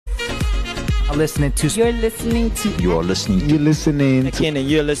listening to. You're listening to. You're listening to. You're listening to. Again, and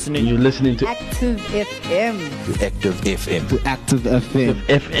you're listening. You're listening to Active FM. to Active FM. To Active FM.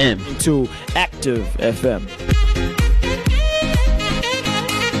 FM. To Active FM.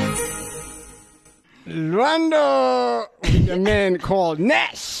 Lwando, with a man called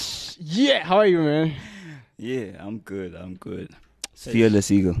Nash. Yeah, how are you, man? Yeah, I'm good.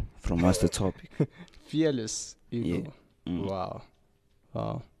 Fearless Eagle from Master Topic. Fearless Eagle. Yeah.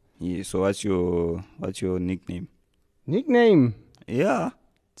 Wow. Yeah. So what's your nickname? Nickname? Yeah.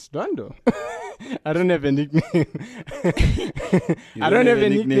 It's Lwando. I don't have a nickname. I don't have a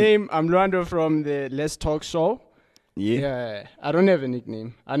nickname. I'm Lwando from the Let's Talk show. Yeah, I don't have a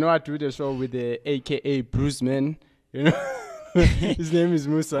nickname. I know I do the show with the AKA Bruce Man. You know, his name is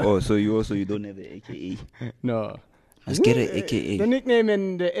Musa. Oh, so you don't have the AKA? No. Let's get an AKA. The nickname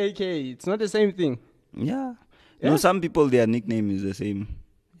and the AKA, it's not the same thing. Yeah. No, some people their nickname is the same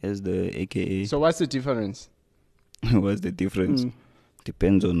as the AKA. So what's the difference? What's the difference?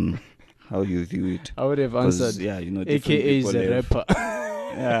 Depends on how you view it. I would have answered. Yeah, AKA is a rapper.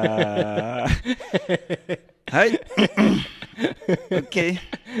 Hi. Okay.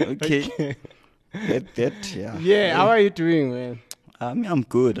 Yeah. Yeah, how are you doing, man? I'm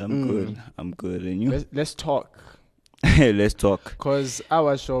good. And you? Let's talk. Let's talk. Because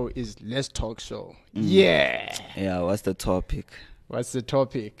our show is Let's Talk show. Yeah. Yeah, what's the topic? What's the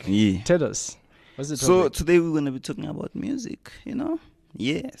topic? Yeah. Tell us. What's the topic? So today we're going to be talking about music,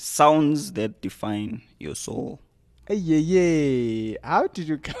 Yeah, sounds that define your soul. Yeah. How did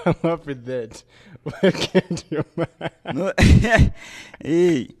you come up with that? What came to your mind? No,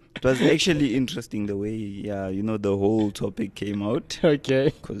 hey, it was actually interesting the way, the whole topic came out.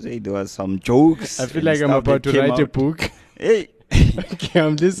 Okay. Because there was some jokes. I feel like I'm about to write a book. Hey. Okay,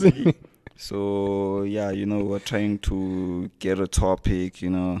 I'm listening. So, we're trying to get a topic,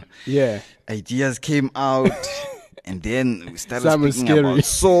 Yeah. Ideas came out. And then we started Someone speaking scary. about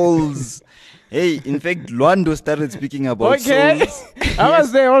souls. Hey, in fact, Lwando started speaking about souls. I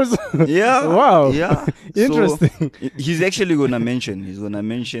was there also. Yeah. Wow. Yeah. Interesting. So, he's actually gonna mention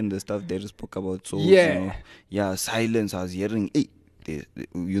the stuff that he spoke about souls. Yeah. Yeah, silence. I was hearing,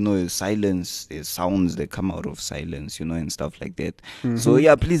 silence, there's sounds that come out of silence, and stuff like that. Mm-hmm. So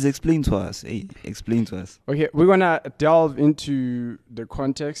yeah, please explain to us. Hey, explain to us. Okay, we're gonna delve into the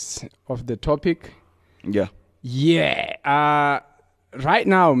context of the topic. Yeah. Yeah. Right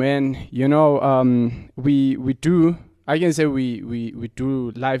now, man, we do. I can say we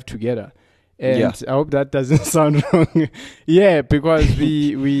do live together, and I hope that doesn't sound wrong. Yeah, because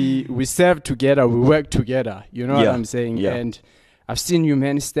we serve together, we work together. You know what I'm saying? Yeah. And I've seen you,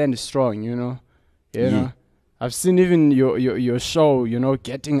 man, stand strong. You know, I've seen even your show.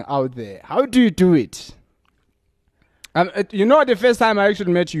 Getting out there. How do you do it? The first time I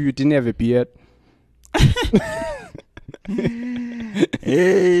actually met you, you didn't have a beard.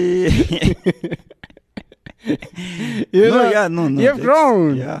 Hey. No. You've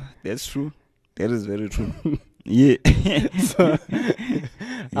grown. Yeah, that's true. That is very true. Yeah. So,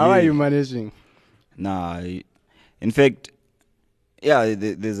 how are you managing? Nah, in fact,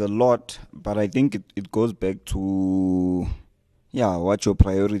 there's a lot, but I think it goes back to what your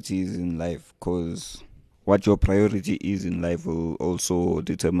priority is in life, because what your priority is in life will also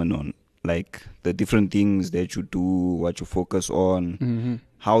determine on like the different things that you do, what you focus on,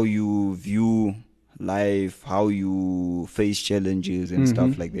 how you view life, how you face challenges and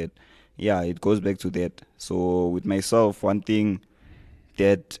stuff like that. Yeah, it goes back to that. So with myself, one thing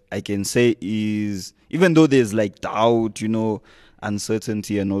that I can say is, even though there's like doubt,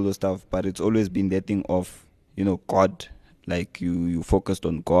 uncertainty and all those stuff, but it's always been that thing of, God. Like you focused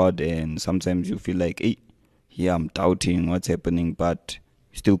on God, and sometimes you feel like, hey, I'm doubting what's happening, but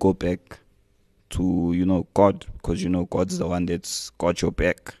still go back to God, because God's the one that's got your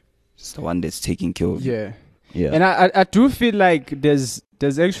back. It's the one that's taking care of you. Yeah. And I do feel like there's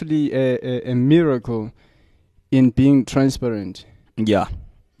actually a miracle in being transparent. Yeah.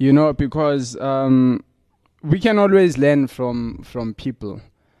 Because we can always learn from people.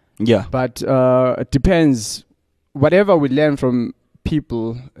 Yeah. But it depends. Whatever we learn from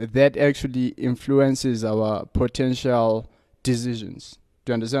people, that actually influences our potential decisions.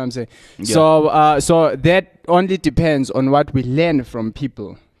 Do you understand what I'm saying? Yeah. So that only depends on what we learn from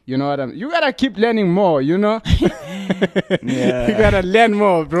people. You know what I mean? You gotta keep learning more, Yeah. You gotta learn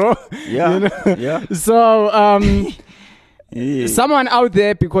more, bro. Yeah. Yeah. So someone out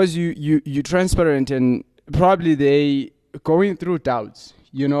there, because you're transparent, and probably they going through doubts.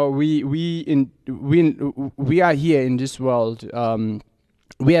 We are here in this world.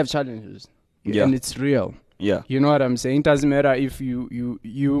 We have challenges, and it's real. Yeah. You know what I'm saying? It doesn't matter if you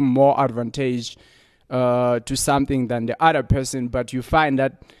more advantage to something than the other person, but you find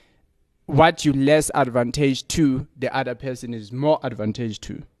that what you less advantage to, the other person is more advantage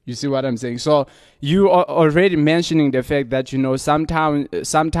to. You see what I'm saying? So you are already mentioning the fact that, you know,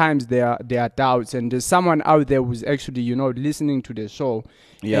 sometimes there are doubts, and there's someone out there who's actually, you know, listening to the show.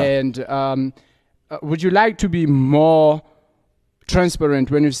 Yeah. And would you like to be more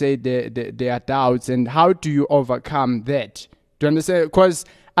transparent when you say there are doubts, and how do you overcome that? Do you understand? Because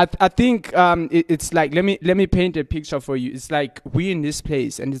I think it's like, let me paint a picture for you. It's like we're in this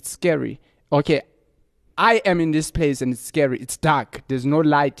place and it's scary. Okay, I am in this place and it's scary. It's dark. There's no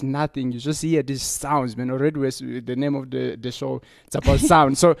light, nothing. You just hear these sounds, man. Already the name of the show, it's about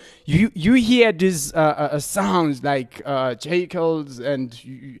sound. So you hear these sounds like jackals, and do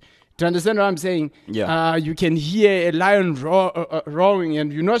you understand what I'm saying? Yeah. You can hear a lion roaring,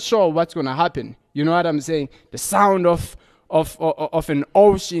 and you're not sure what's gonna happen. You know what I'm saying? The sound of an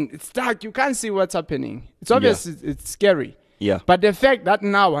ocean. It's dark. You can't see what's happening. It's obvious. Yeah. It's scary. Yeah. But the fact that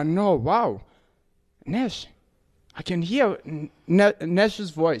now I know, wow, Nash, I can hear Nash's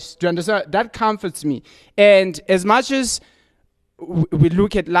voice. Do you understand? That comforts me. And as much as we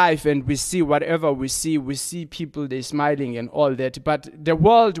look at life and we see whatever we see people, they're smiling and all that, but the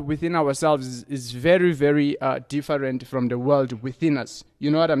world within ourselves is very, very different from the world within us.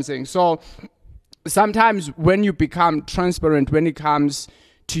 You know what I'm saying? So sometimes when you become transparent when it comes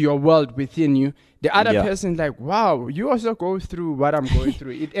to your world within you, the other person is like, wow, you also go through what I'm going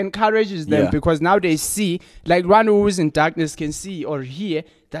through. It encourages them because now they see, like one who is in darkness can see or hear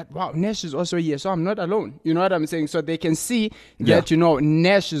that, wow, Nash is also here, so I'm not alone. You know what I'm saying? So they can see that, you know,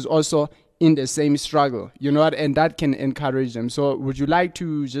 Nash is also in the same struggle, you know what? And that can encourage them. So would you like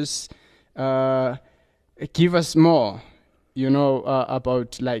to just give us more, you know,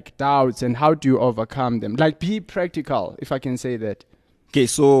 about like doubts and how do you overcome them? Like, be practical, if I can say that. Okay,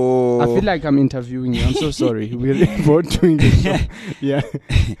 so I feel like I'm interviewing you. I'm so sorry. We're both doing this show. Yeah.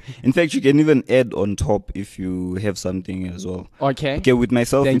 In fact, you can even add on top if you have something as well. Okay. Okay, with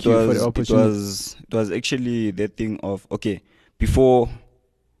myself, Thank you for the opportunity. it was actually that thing of, okay, before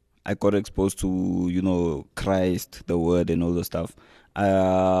I got exposed to, you know, Christ, the word and all the stuff,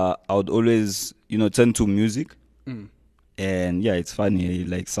 I would always, you know, turn to music. And yeah, it's funny,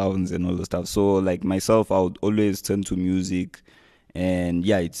 like sounds and all the stuff. So like myself, I would always turn to music. And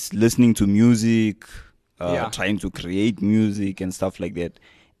yeah, it's listening to music, trying to create music and stuff like that.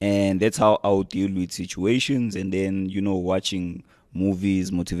 And that's how I'll deal with situations. And then, you know, watching movies,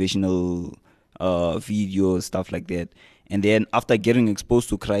 motivational videos, stuff like that. And then after getting exposed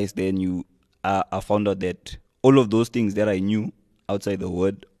to Christ, then I found out that all of those things that I knew outside the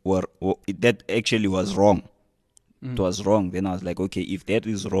word that actually was wrong. It was wrong. Then I was like, okay, if that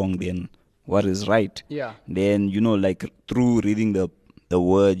is wrong, then what is right? Yeah. Then, you know, like through reading the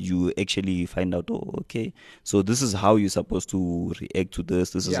word, you actually find out, oh, okay, so this is how you're supposed to react to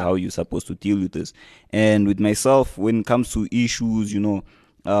this. This is how you're supposed to deal with this. And with myself, when it comes to issues, you know,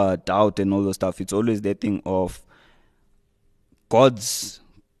 doubt and all the stuff, it's always that thing of God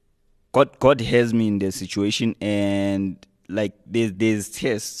has me in the situation, and like there's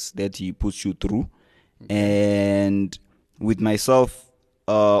tests that He puts you through. And with myself,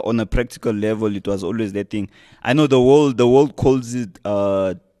 on a practical level, it was always that thing. I know the world calls it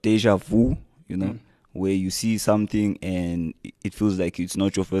deja vu, you know, where you see something and it feels like it's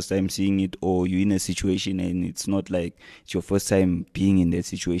not your first time seeing it, or you're in a situation and it's not like it's your first time being in that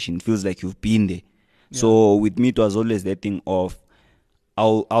situation. It feels like you've been there. Yeah. So with me, it was always that thing of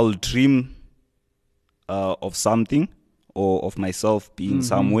I'll dream of something or of myself being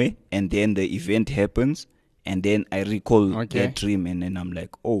somewhere, and then the event happens. And then I recall that dream, and then I'm like,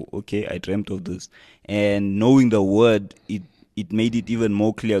 oh, okay, I dreamt of this. And knowing the word, it made it even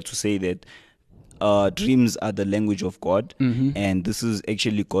more clear to say that dreams are the language of God. And this is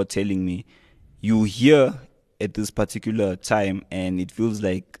actually God telling me, you here at this particular time, and it feels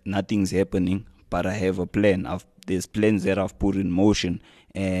like nothing's happening, but I have a plan. There's plans that I've put in motion.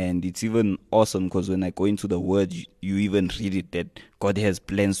 And it's even awesome because when I go into the word, you even read it that God has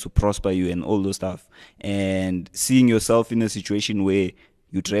plans to prosper you and all those stuff. And seeing yourself in a situation where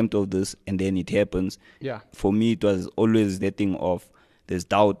you dreamt of this and then it happens. Yeah. For me, it was always that thing of there's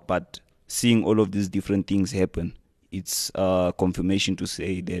doubt, but seeing all of these different things happen, it's confirmation to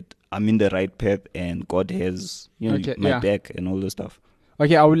say that I'm in the right path and God has, you know, my back and all the stuff.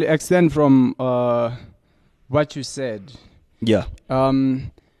 Okay, I will extend from what you said. Yeah.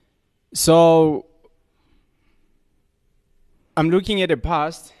 So I'm looking at the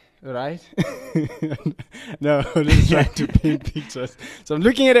past, right? No, let's try to paint pictures. So I'm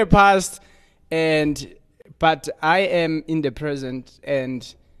looking at the past, and but I am in the present,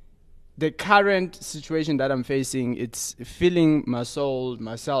 and the current situation that I'm facing, it's filling my soul,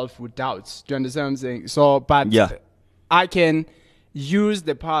 myself with doubts. Do you understand what I'm saying? So, but Yeah. I can use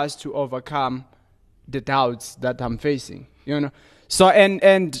the past to overcome the doubts that I'm facing. So,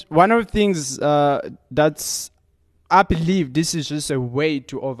 and one of the things that's, I believe this is just a way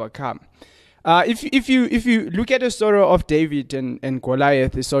to overcome. If you look at the story of David and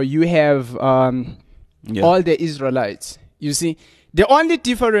Goliath, so you have all the Israelites. You see, the only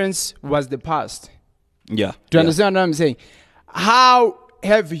difference was the past. Yeah. Do you understand what I'm saying? How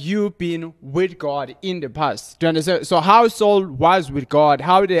have you been with God in the past? Do you understand? So how Saul was with God,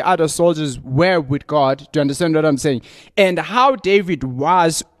 how the other soldiers were with God. Do you understand what I'm saying? And how David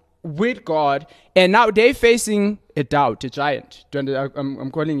was with God, and now they're facing a doubt, a giant.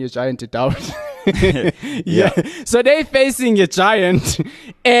 I'm calling a giant a doubt. Yeah. So they're facing a giant,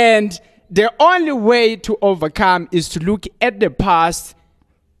 and the only way to overcome is to look at the past,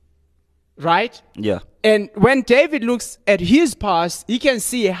 right? Yeah. And when David looks at his past, he can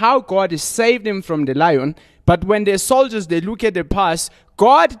see how God has saved him from the lion. But when the soldiers, they look at the past,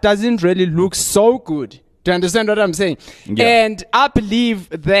 God doesn't really look so good. Do you understand what I'm saying? Yeah. And I believe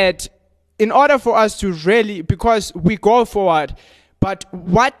that in order for us to really, because we go forward, but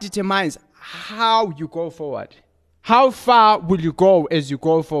what determines how you go forward? How far will you go as you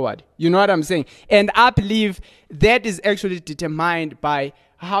go forward? You know what I'm saying? And I believe that is actually determined by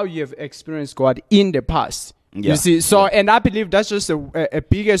how you have experienced God in the past. Yeah. You see, so, and I believe that's just a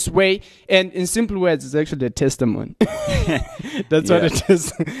biggest way, and in simple words, it's actually a testimony. That's what it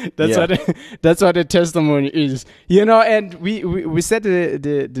is. That's what a testimony is. And we said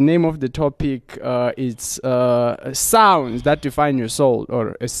the name of the topic, it's sounds that define your soul,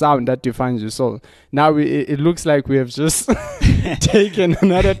 or a sound that defines your soul. Now it looks like we have just taken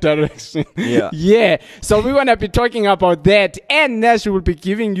another direction. Yeah. So we're gonna be talking about that, and Nash will be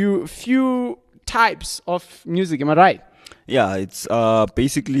giving you a few types of music. Am I right? Yeah, it's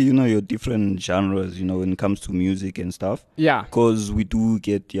basically, your different genres, when it comes to music and stuff. Yeah. Because we do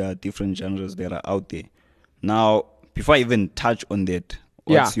get different genres that are out there. Now, before I even touch on that,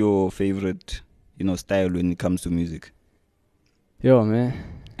 what's your favorite, style when it comes to music? Yo, man.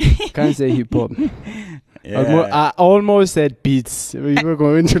 Can't say hip hop. I almost said beats. We were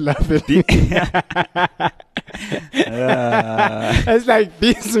going to laugh at me. It's like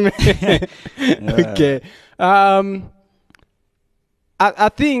beats, man. Okay. I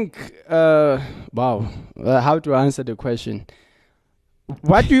think, wow. How to answer the question?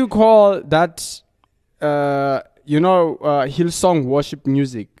 What do you call that, Hillsong worship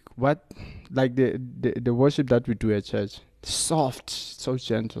music? What, like the worship that we do at church? Soft, so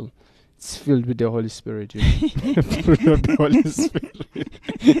gentle. It's filled with the Holy Spirit. Fruit of the Holy Spirit.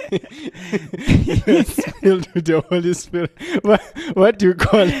 It's filled with the Holy Spirit. What do you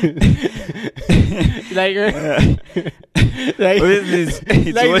call it? It's like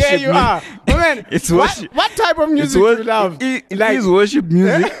there you are. Oh, man, it's worship. What type of music do you love? It is worship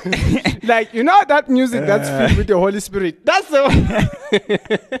music. That music that's filled with the Holy Spirit. That's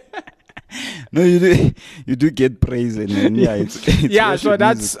the No, you do get praise, and then it's so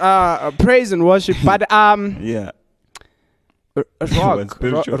that's praise and worship. But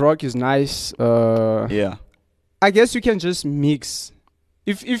rock is nice. I guess you can just mix.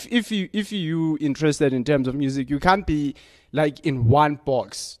 If you interested in terms of music, you can't be like in one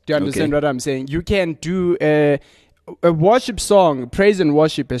box. Do you understand what I'm saying? You can do a worship song, praise and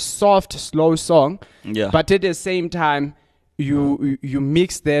worship, a soft, slow song. Yeah. But at the same time, you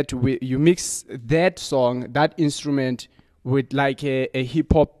mix that song, that instrument, with like a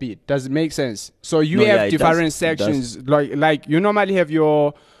hip hop beat. Does it make sense? So you have different sections. Like you normally have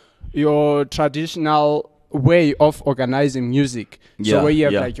your traditional way of organizing music. So where you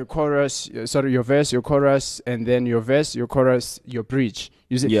have like your chorus, your verse, your chorus, and then your verse, your chorus, your bridge.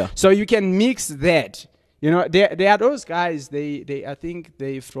 You see? Yeah. So you can mix that. There are those guys. They I think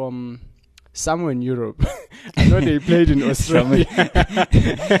they from somewhere in Europe. I know they played in Australia.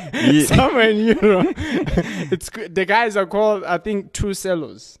 Somewhere in Europe. It's good. The guys are called, I think, Two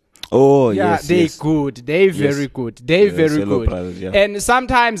Cellos. Oh, they're good. They're very good. They're very good. Brothers, and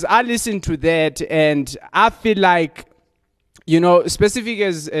sometimes I listen to that and I feel like, specific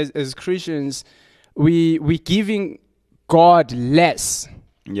as Christians, we giving God less.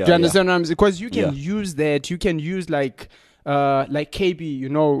 Do you understand what I'm saying? Because you can use that. You can use like KB,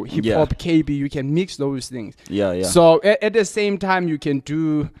 hip hop KB. You can mix those things. So at the same time, you can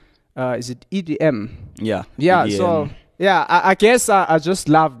do, is it EDM? Yeah. Yeah. EDM. So Yeah, I guess I just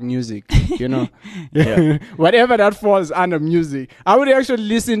love music, you know. Yeah. Whatever that falls under music. I would actually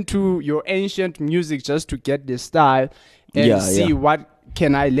listen to your ancient music just to get the style and Yeah, see yeah. what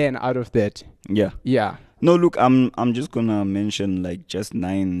can I learn out of that. Yeah. Yeah. No, look, I'm just gonna mention like just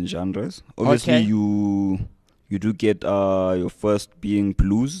 9 genres. Obviously, Okay. you do get your first being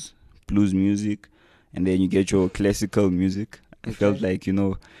blues music, and then you get your classical music. I felt like, you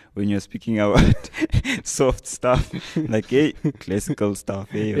know, when you're speaking about soft stuff, like hey, classical stuff,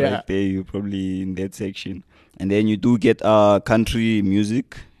 hey, Yeah. right there, you're probably in that section. And then you do get country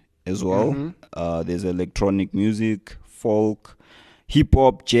music as well. Mhm. There's electronic music, folk, hip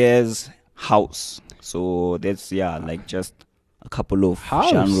hop, jazz, house. So that's like just a couple of House?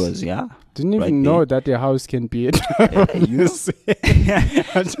 genres, yeah. Didn't even Right know that a house can be it. You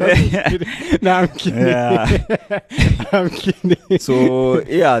I'm just kidding. No, I'm kidding. Yeah. I'm kidding. So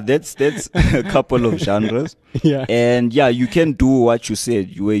that's a couple of genres. Yeah. And yeah, you can do what you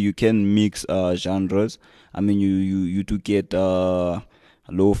said, where you can mix genres. I mean, you do get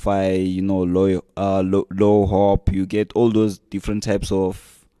lo-fi, you know, low hop. You get all those different types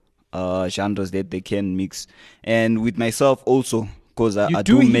of genres that they can mix. And with myself also, because I You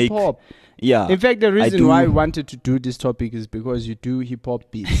do do make, hip hop. yeah. In fact, the I reason do- why I wanted to do this topic is because you do hip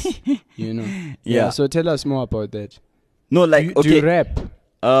hop beats. You know. Yeah. So tell us more about that. No, like Do you okay. rap?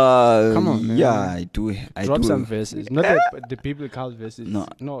 Come on, man. Yeah, I do. Drop some verses. Not the biblical verses.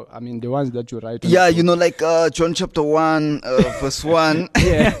 No. I mean the ones that you write. On Yeah, the you know, like John chapter 1, verse 1.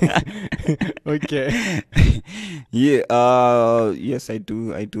 Yeah. Okay. Yeah, yes, I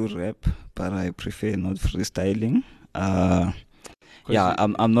do rap, but I prefer not freestyling. Yeah,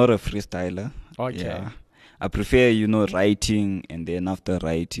 I'm not a freestyler. Okay. Yeah. I prefer, you know, writing, and then after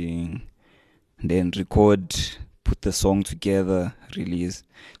writing, then record, put the song together, release.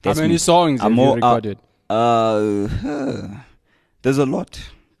 How That's many me. songs have I'm you more, recorded? There's a lot.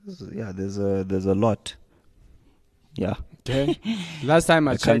 Yeah, there's a lot. Yeah. Okay. Last time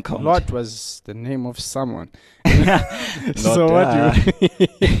I I can't checked, count. Lot was the name of someone. So what do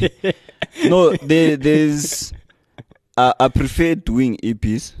you? No, there's. I prefer doing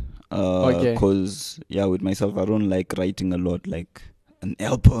EPs. Okay. Because with myself, I don't like writing a lot, like an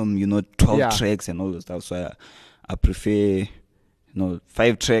album, you know, 12 Yeah. tracks and all that stuff. So I prefer,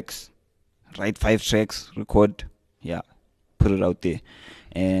 5 tracks, write 5 tracks, record, put it out there.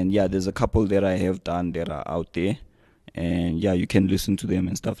 And there's a couple that I have done that are out there, and you can listen to them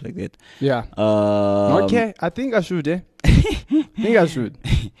and stuff like that. Yeah. Um, Okay. I think I should. I think I should.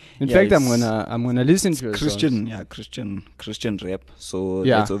 In Yeah, fact, I'm it's gonna listen to your Christian, songs. Christian rap. So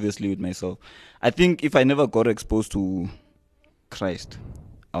Yeah. that's obviously with myself. I think if I never got exposed to Christ,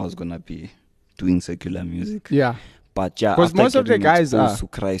 I was gonna be doing secular music. Yeah. But 'Cause after most of the getting guys exposed are. to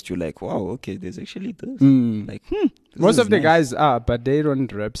Christ, you're like, wow, okay, there's actually this. Mm. Like, this Most is of the nice. guys are, but they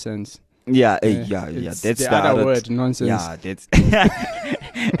don't rap sense. Yeah. It's That's the other word, nonsense. Yeah, that's.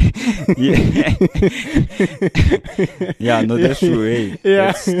 Yeah. Yeah, no, that's true. Hey,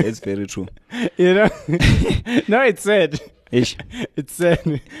 Yeah. that's very true. You know? No, it's sad. Ish. It's sad.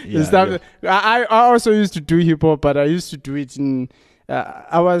 Yeah, The stuff I also used to do hip hop, but I used to do it in.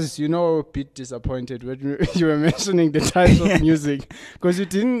 I was, a bit disappointed when you were mentioning the types of music, because you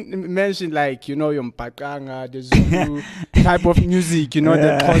didn't mention like your Mpakanga, the Zulu type of music, the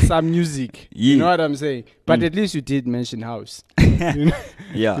Xhosa music. You know what I'm saying? But at least you did mention house.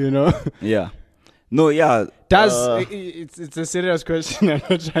 Yeah. Yeah. No, yeah. It's a serious question. I'm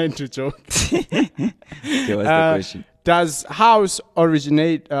not trying to joke. Okay, what's the question? Does house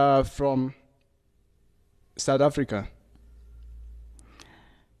originate from South Africa?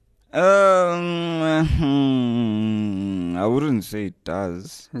 I wouldn't say it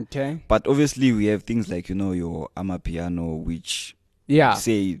does. Okay. But obviously we have things like, your Amapiano, which Yeah.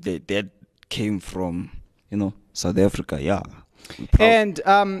 say that came from, South Africa. Yeah. We're proud. And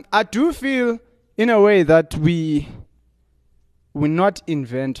I do feel, in a way, that we're not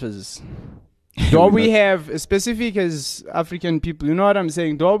inventors. Though we have, specific as African people, you know what I'm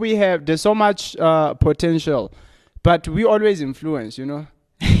saying? Though there's so much potential, but we always influence,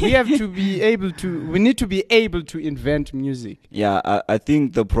 We have to be we need to be able to invent music. Yeah, I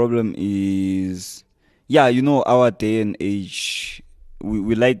think the problem is, our day and age,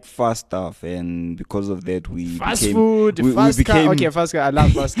 we like fast stuff, and because of that, we Fast became, food, we fast car. became, Okay, fast car. I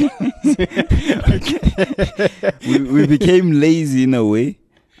love fast car. we became lazy in a way.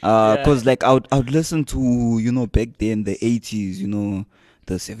 Cause like I would listen to, back then, the 80s,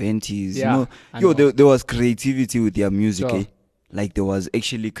 the 70s, Yeah, I know. there was creativity with their music, Sure. eh? Like there was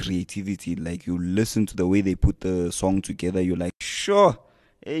actually creativity. Like you listen to the way they put the song together, you're like, sure,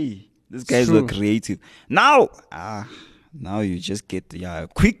 hey, these guys were True. creative. Now, now you just get a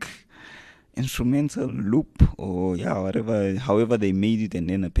quick instrumental loop or whatever, however they made it, and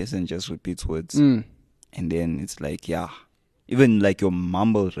then a person just repeats words, and then it's like even like your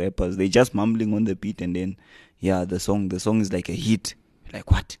mumble rappers, they just mumbling on the beat, and then the song is like a hit.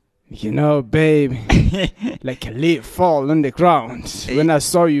 Like what? You know, babe, like a leaf fall on the ground when I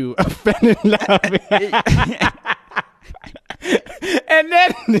saw you, I fell in love. And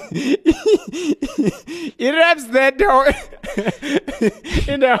then he raps that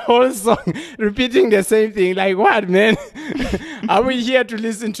in the whole song, repeating the same thing. Like what, man? Are we here to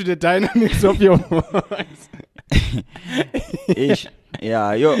listen to the dynamics of your voice? Ish.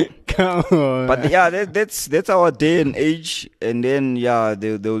 Yeah, yo. Come on. But that's our day and age. And then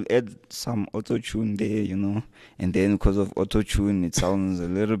they'll add some auto tune there, you know. And then because of auto tune, it sounds a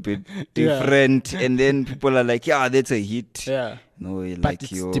little bit different. And then people are like, that's a hit. Yeah. No, but like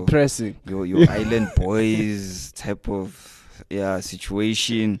it's your depressing. Your Island Boys type of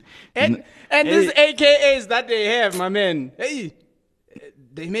situation. And these AKAs that they have, my man. Hey.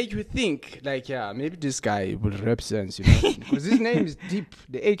 They make you think, like, maybe this guy will rap sense, you know, because his name is deep.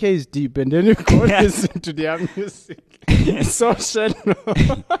 The AK is deep, and then you go listen to their music. It's so shallow.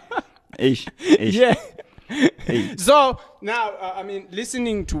 Ish. Yeah. Hey. So now, I mean,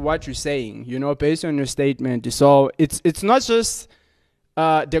 listening to what you're saying, you know, based on your statement, so it's not just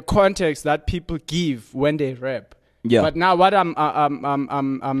the context that people give when they rap. Yeah. But now, what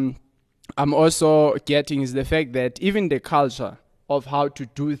I'm also getting is the fact that even the culture of how to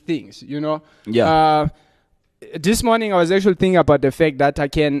do things, you know. Yeah. This morning I was actually thinking about the fact that I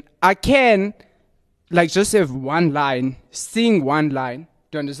can like just have one line, sing one line.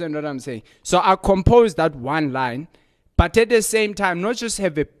 Do you understand what I'm saying? So I compose that one line, but at the same time, not just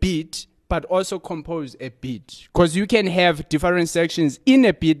have a beat, but also compose a beat. Because you can have different sections in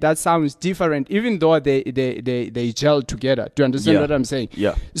a beat that sounds different, even though they gel together. Do you understand what I'm saying?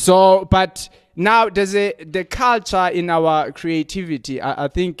 Yeah. So, but now there's the culture in our creativity. I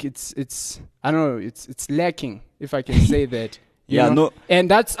think it's I don't know, it's lacking, if I can say that. You know? No. And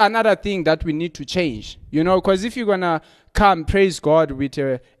that's another thing that we need to change. You know, because if you're gonna come praise God with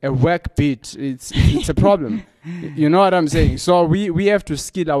a work beat, it's a problem. You know what I'm saying? So we have to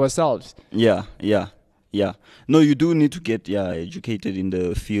skill ourselves. Yeah. No, you do need to get educated in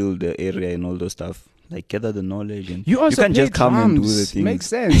the field, the area, and all those stuff. Like gather the knowledge, and you also can just come and do the drums. things. Makes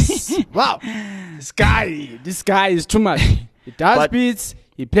sense. Wow, this guy is too much. He does beats.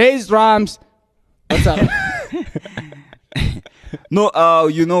 He plays drums. What's up? No,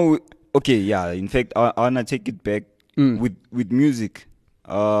 you know, okay, in fact, I wanna take it back with music.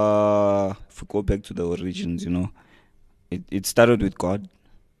 If we go back to the origins, you know, it started with God.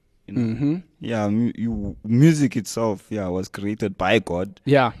 You know? Mm-hmm. Yeah, music itself, was created by God.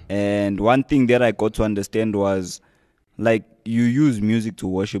 Yeah. And one thing that I got to understand was, like, you use music to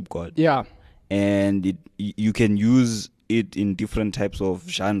worship God. Yeah. And you can use it in different types of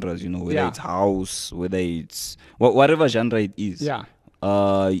genres, you know, whether it's house, whether it's whatever genre it is. Yeah.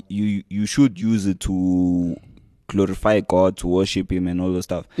 You should use it to glorify God, to worship Him, and all those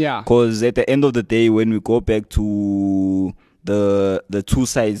stuff. Yeah. Because at the end of the day, when we go back to the two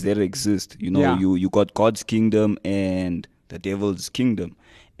sides that exist, you know, you got God's kingdom and the devil's kingdom.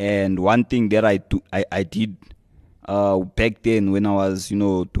 And one thing that I did back then when I was, you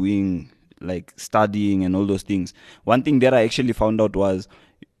know, doing like studying and all those things, one thing that I actually found out was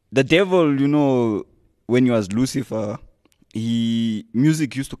the devil, you know, when he was Lucifer,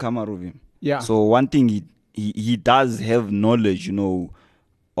 music used to come out of him. Yeah. So one thing he does have knowledge, you know,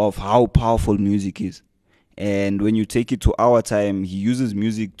 of how powerful music is. And when you take it to our time, he uses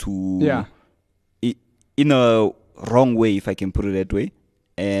music to in a wrong way, if I can put it that way.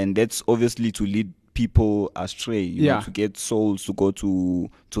 And that's obviously to lead people astray, you know, to get souls to go to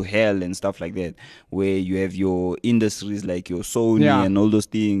hell and stuff like that, where you have your industries like your Sony and all those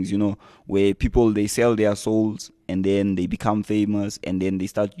things, you know, where people, they sell their souls and then they become famous and then they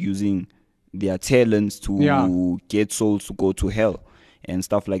start using their talents to get souls to go to hell and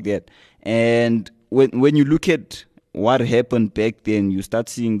stuff like that. And when you look at what happened back then, you start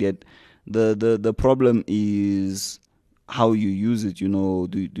seeing that the problem is how you use it. You know,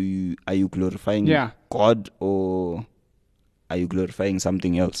 are you glorifying God or are you glorifying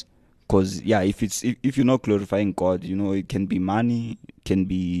something else? Because if you're not glorifying God, you know, it can be money, it can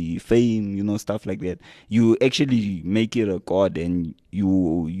be fame, you know, stuff like that. You actually make it a god, and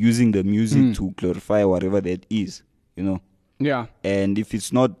you using the music to glorify whatever that is, you know. Yeah. And if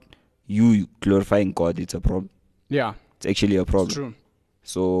it's not you glorifying God, it's a problem. Yeah. It's actually a problem. It's true.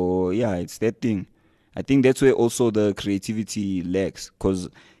 So it's that thing. I think that's where also the creativity lacks. Because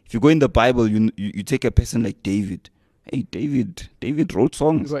if you go in the Bible, you take a person like David. hey, David wrote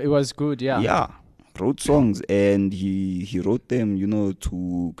songs. It was good, yeah. Yeah, wrote songs, and he wrote them,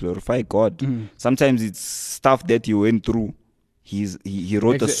 to glorify God. Sometimes it's stuff that he went through. He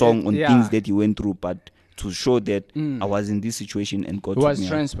wrote a song on things that he went through, but to show that I was in this situation and God It was took me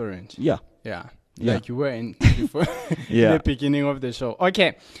out. transparent. Yeah. Yeah. Yeah. Like you were in before Yeah. the beginning of the show.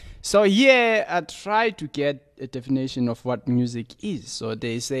 Okay. So here I try to get a definition of what music is. So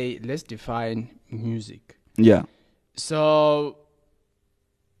they say, let's define music. Yeah. So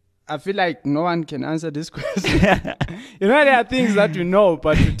I feel like no one can answer this question. There are things that you know,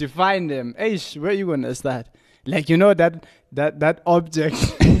 but to define them, where are you gonna start? Like that object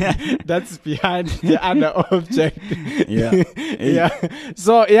that's behind the other object. Yeah. Yeah.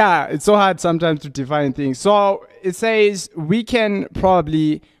 So it's so hard sometimes to define things. So it says we can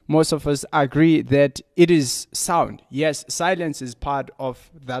probably, most of us agree that it is sound. Yes, silence is part of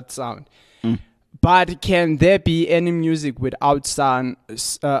that sound. But can there be any music without sound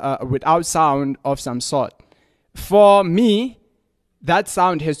of some sort? For me, that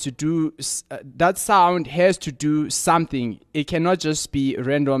sound has to do something. It cannot just be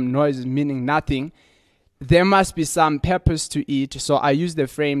random noise meaning nothing. There must be some purpose to it. So I use the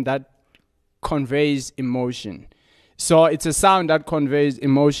frame that conveys emotion. So it's a sound that conveys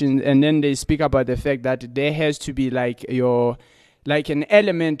emotion, and then they speak about the fact that there has to be like an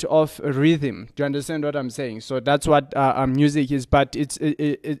element of rhythm. Do you understand what I'm saying? So that's what music is. But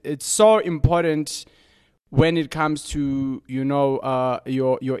it's so important when it comes to your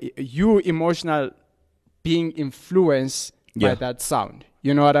emotional being influenced by that sound.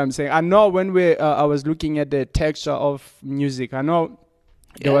 You know what I'm saying? I know when I was looking at the texture of music, I know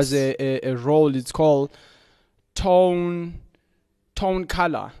there was a role. It's called tone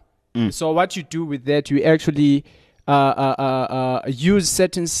color. So what you do with that, you actually use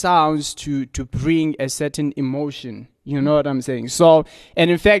certain sounds to bring a certain emotion. You know what I'm saying? So, and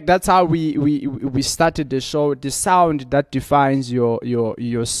in fact, that's how we started the show. The sound that defines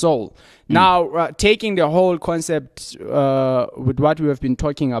your soul. Now, taking the whole concept with what we have been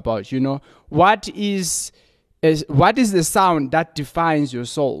talking about, what is the sound that defines your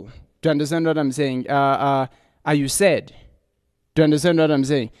soul? Do you understand what I'm saying? Are you sad? Do you understand what I'm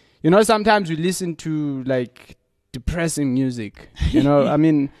saying? Sometimes we listen to like depressing music. I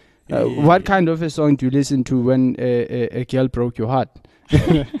mean. What kind of a song do you listen to when a girl broke your heart?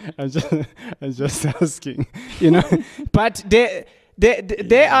 I'm just asking, But there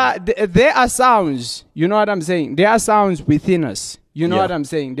are sounds. You know what I'm saying? There are sounds within us. You know what I'm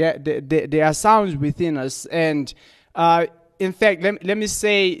saying? There are sounds within us, and in fact, let me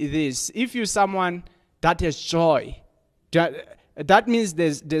say this: if you're someone that has joy, that means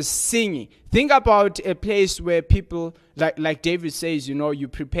there's singing. Think about a place where people, like David says, you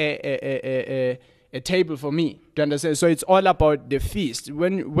prepare a table for me. Do you understand? So it's all about the feast.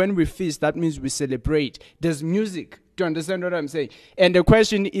 When we feast, that means we celebrate. There's music. Do you understand what I'm saying? And the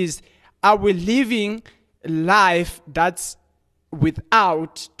question is, are we living life that's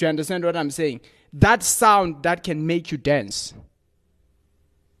without, do you understand what I'm saying, that sound that can make you dance?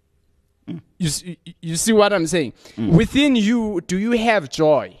 You see what I'm saying? Within you, do you have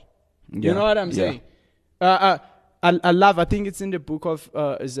joy? You know what I'm saying? I think it's in the book of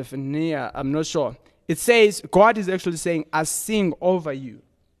Zephaniah, I'm not sure. It says, God is actually saying, I sing over you.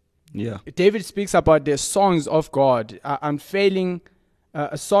 Yeah. David speaks about the songs of God, unfailing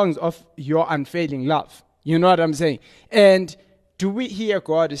songs of your unfailing love. You know what I'm saying? And do we hear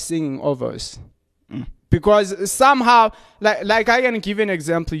God singing over us? Because somehow, like I can give you an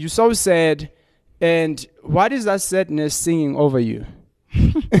example. You're so sad, and what is that sadness singing over you?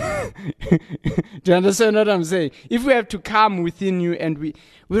 Do you understand what I'm saying? If we have to come within you and we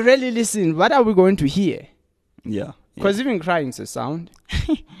really listen, what are we going to hear? Yeah. Because even crying is a sound.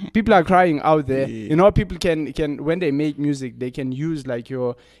 People are crying out there. People can when they make music, they can use like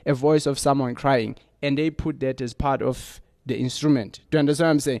a voice of someone crying, and they put that as part of the instrument. Do you understand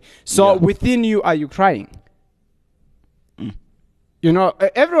what I'm saying? So within you, are you crying?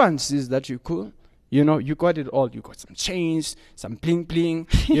 Everyone sees that you're cool. You got it all. You got some chains, some bling bling.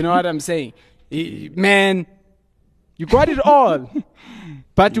 You know what I'm saying? Man, you got it all.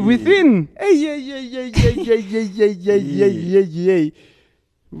 But within,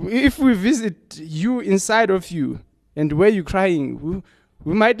 if we visit you inside of you and where you're crying,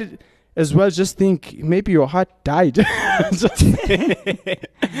 we might as well just think maybe your heart died. You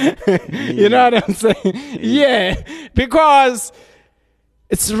know what I'm saying? Yeah, because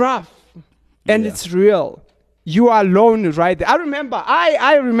it's rough and it's real. You are alone right there. I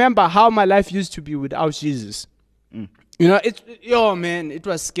remember how my life used to be without Jesus. It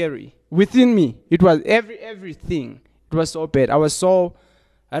was scary. Within me, it was everything. It was so bad. I was so,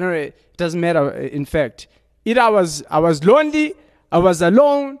 I don't know, it doesn't matter. In fact, I was lonely, I was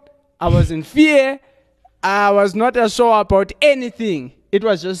alone, I was in fear, I was not sure about anything. It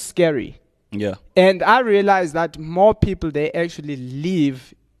was just scary. Yeah. And I realized that more people, they actually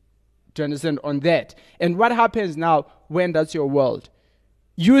live, to understand, on that. And what happens now when that's your world?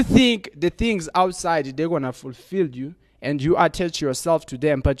 You think the things outside, they're going to fulfill you, and you attach yourself to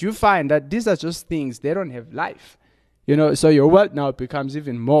them. But you find that these are just things, they don't have life. So your world now becomes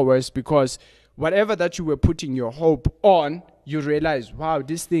even more worse, because whatever that you were putting your hope on, you realize, wow,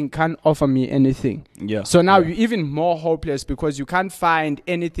 this thing can't offer me anything. Yeah. So now you're even more hopeless, because you can't find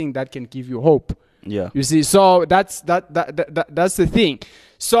anything that can give you hope. Yeah. You see, so that's the thing.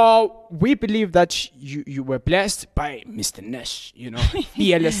 So we believe that you were blessed by Mr. Nash,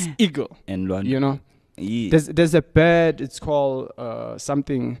 fearless eagle. And Lwando. Yeah. There's a bird, it's called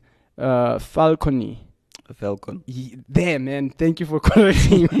something falcony. A falcon. There, man. Thank you for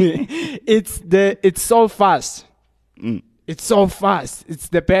correcting me. It's so fast. It's so fast. It's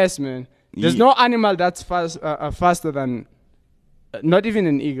the best, man. There's no animal that's faster than, not even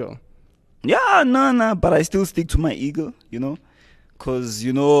an eagle. Yeah, no, but I still stick to my eagle, because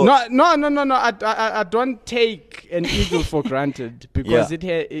No. I don't take an eagle for granted, because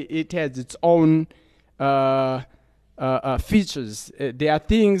it has its own features. There are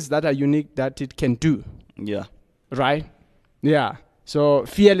things that are unique that it can do. Yeah. Right? Yeah. So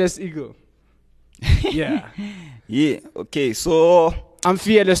fearless eagle. Yeah. Yeah. Okay. So I'm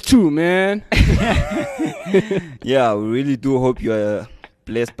fearless too, man. Yeah, we really do hope you are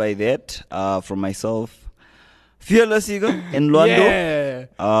blessed by that. From myself, fearless eagle and Lwando.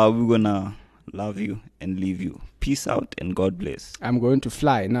 Yeah. We're gonna love you and leave you. Peace out and God bless. I'm going to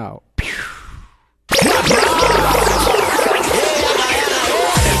fly now.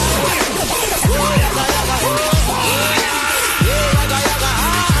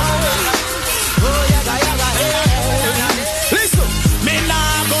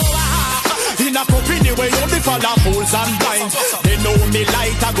 Full of fools and blind. They know me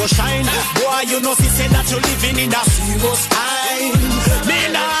light I go shine. Boy, see say that you living in a serious time. Me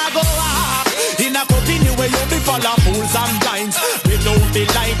nah go walk in a company where you be full of fools and blinds. They know me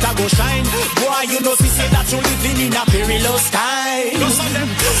light I go shine. Boy, see say that you living in a perilous time.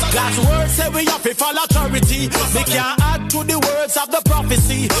 God's word say we have to follow authority. Me can't add to the words of the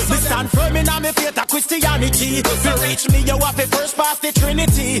prophecy. Me stand firm in my faith of Christianity. To reach me, you have to first pass the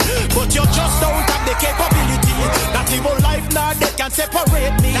Trinity. But you just don't have the capability. That evil life now they can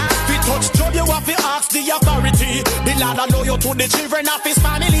separate me. If you touch job, you have to ask the authority. The Lord allow you to the children of his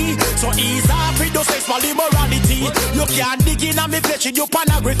family. So he's happy to say small immorality. You can't dig in on me flesh in your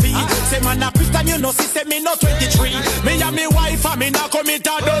pornography. Say man a Christian, see say me no 23. Me and me wife and me not commit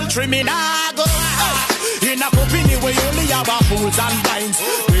adultery. Me nah go in a company where you only have a fools and blinds.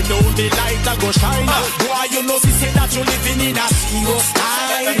 We know the light a go shine. Boy, see say that you living in a serious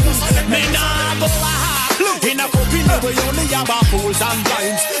time. Me nah go in a company where you only have a fools and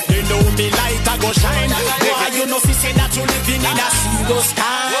blinds. They know the light a go shine. Boy, see say that you living in a serious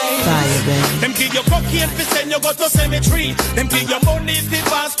time. Them give you cocaine for send you go to cemetery. Them give you money for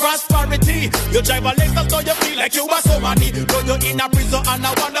vast prosperity. You drive a Lexus so you feel like you are so money. Though you in a prison and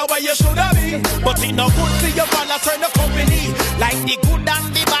I wonder where you should have been. But it no good for your balance turn the company. Like the good and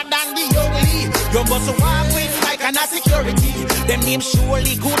the bad and the ugly. You must walk with like an security. Them name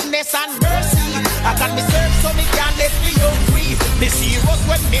surely goodness and mercy. I can be served so me can't let me hungry. Me serious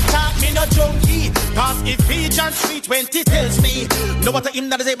when me talk, me no junkie. Cause Ephesians 3:20 tells me no matter him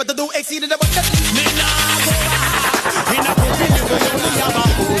that is able to do exceeding the what me nah go in a company where you only have a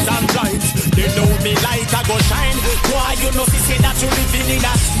fools and blinds. They know me light I go shine. Why see say that you living in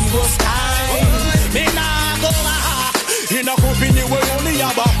a serious time. Me nah go in a company where you only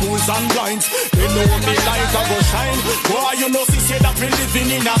have a fools and blinds. They know me light I go shine. Why see say that we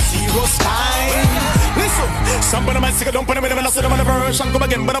living in a serious time. Listen, somebody might stick a dump on them and I said I'm on the version. Come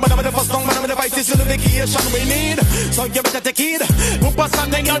again, but I'm the first song, but I'm the fight is the vacation we need. So you better take it. Whoop us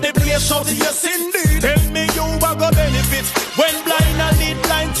and then you're the place shout yes indeed. Tell me you are gonna benefit when blind and lead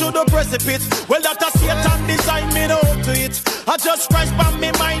blind to the precipice. Well that a Satan design me no up to it. I just Christ by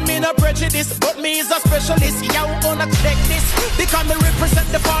me mind, me no prejudice. But me is a specialist, you wanna check this. Because me represent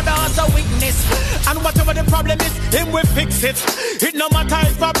the Father as a witness. And whatever the problem is, him will fix it. It no matter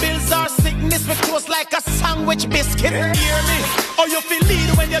if our bills or sickness, we close like a sandwich biscuit. Hear me? Or you feel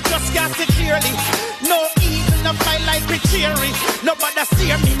lead when you just can't see clearly. No evil, no fight like we cheery. Nobody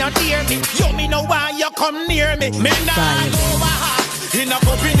steer me, no dear me. You me know why you come near me. Me nah go in a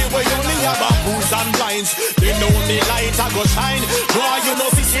company where you only have a fools and blinds. They know me light I go shine. Boy,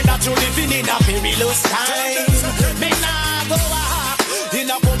 see say that you living in a perilous time. Me nah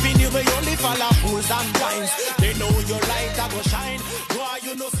go shine.